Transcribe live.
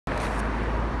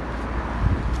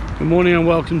Good morning and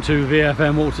welcome to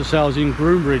VFM Auto Sales in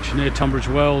Groombridge near Tunbridge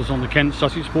Wells on the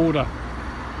Kent-Sussex border.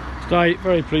 Today,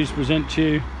 very pleased to present to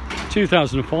you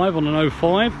 2005 on an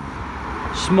 05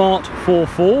 Smart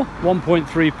 4.4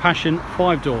 1.3 Passion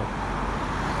 5-door.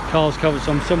 Car's covered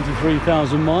some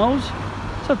 73,000 miles.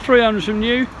 It's had 300 from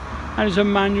new and it's a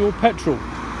manual petrol.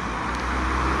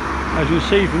 As you can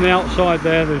see from the outside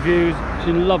there, the view is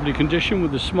in lovely condition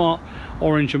with the smart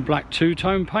orange and black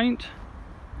two-tone paint.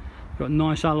 Got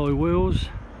nice alloy wheels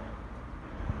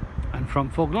and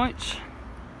front fog lights.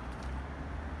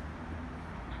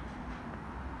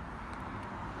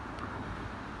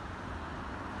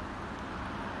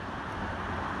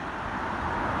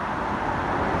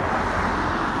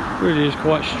 Really is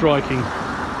quite striking.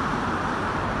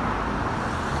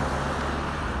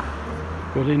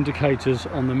 Got indicators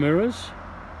on the mirrors.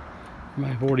 You may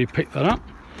have already picked that up.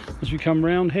 As we come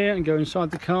round here and go inside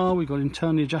the car, we've got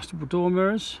internally adjustable door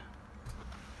mirrors.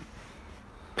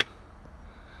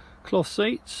 Cloth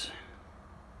seats,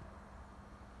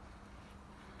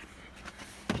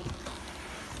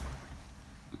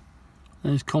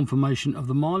 there's confirmation of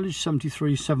the mileage,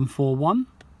 73,741.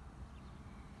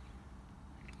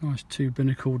 Nice two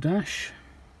binnacle dash.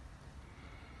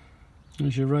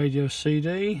 There's your radio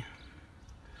CD,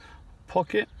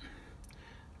 pocket,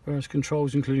 various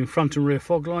controls including front and rear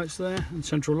fog lights there and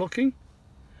central locking.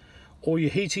 All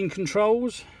your heating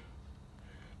controls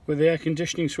with the air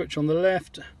conditioning switch on the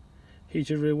left,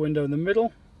 heated rear window in the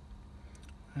middle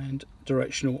and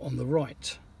directional on the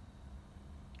right.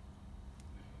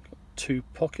 Got two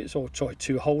pockets, or sorry,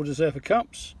 two holders there for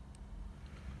cups.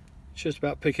 Just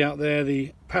about pick out there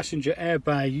the passenger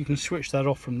airbag, you can switch that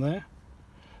off from there.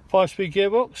 5-speed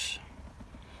gearbox.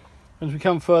 As we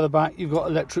come further back, you've got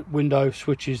electric window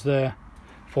switches there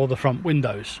for the front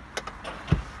windows.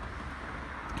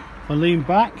 If I lean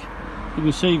back, you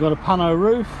can see you've got a pano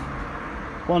roof,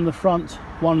 one in the front,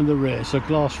 one in the rear, so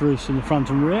glass roofs in the front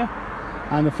and rear,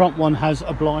 and the front one has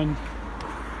a blind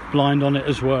on it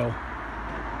as well.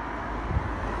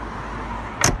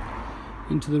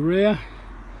 Into the rear,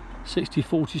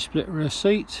 60/40 split rear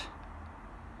seat,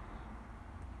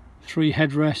 3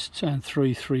 headrests and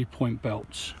 3 3-point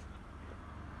belts,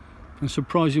 and a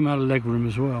surprising amount of legroom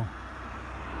as well.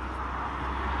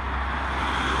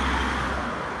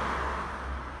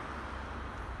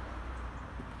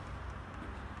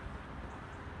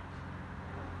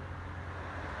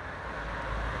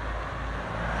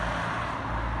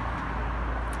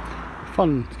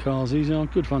 Fun cars, these are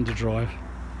good fun to drive,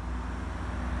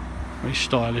 very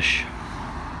stylish.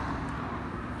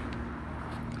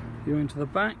 You're into the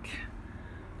back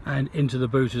and into the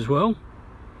boot as well.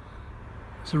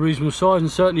 It's a reasonable size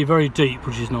and certainly very deep,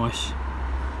 which is nice.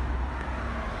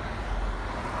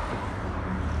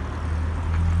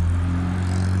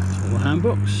 All the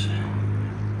handbooks.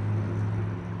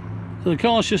 So the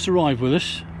car's just arrived with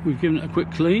us. We've given it a quick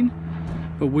clean,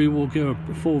 but we will give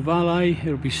a full valet.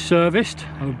 It'll be serviced.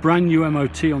 Have a brand new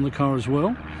MOT on the car as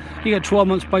well. You get 12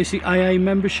 months basic AA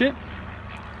membership.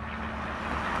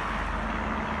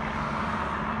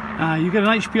 You get an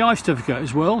HPI certificate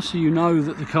as well, so you know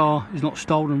that the car is not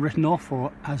stolen, written off,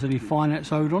 or has any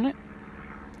finance owed on it.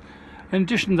 In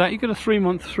addition to that, you get a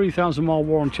 3-month, 3,000 mile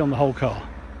warranty on the whole car.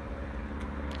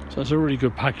 So that's a really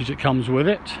good package that comes with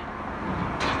it.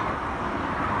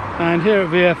 And here at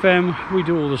VFM, we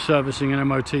do all the servicing and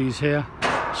MOTs here,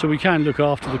 so we can look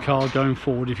after the car going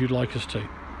forward if you'd like us to.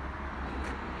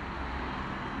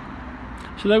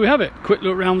 So there we have it, quick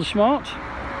look around the Smart.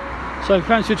 So if you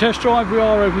fancy a test drive, we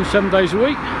are open 7 days a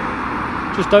week.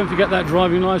 Just don't forget that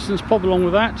driving licence, pop along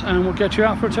with that, and we'll get you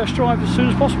out for a test drive as soon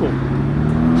as possible.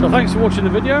 So thanks for watching the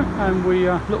video, and we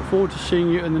look forward to seeing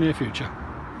you in the near future.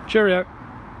 Cheerio.